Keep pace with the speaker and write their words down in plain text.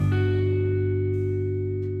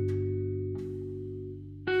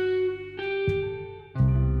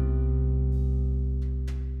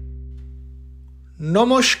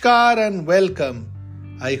Namaskar and welcome.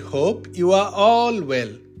 I hope you are all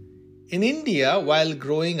well. In India, while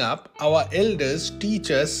growing up, our elders teach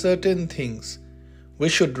us certain things. We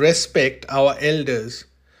should respect our elders.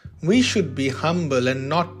 We should be humble and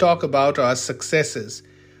not talk about our successes.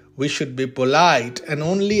 We should be polite and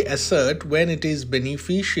only assert when it is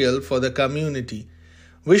beneficial for the community.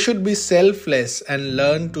 We should be selfless and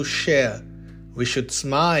learn to share. We should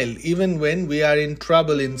smile even when we are in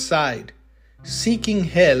trouble inside. Seeking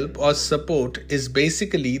help or support is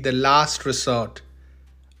basically the last resort.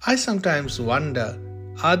 I sometimes wonder,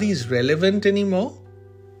 are these relevant anymore?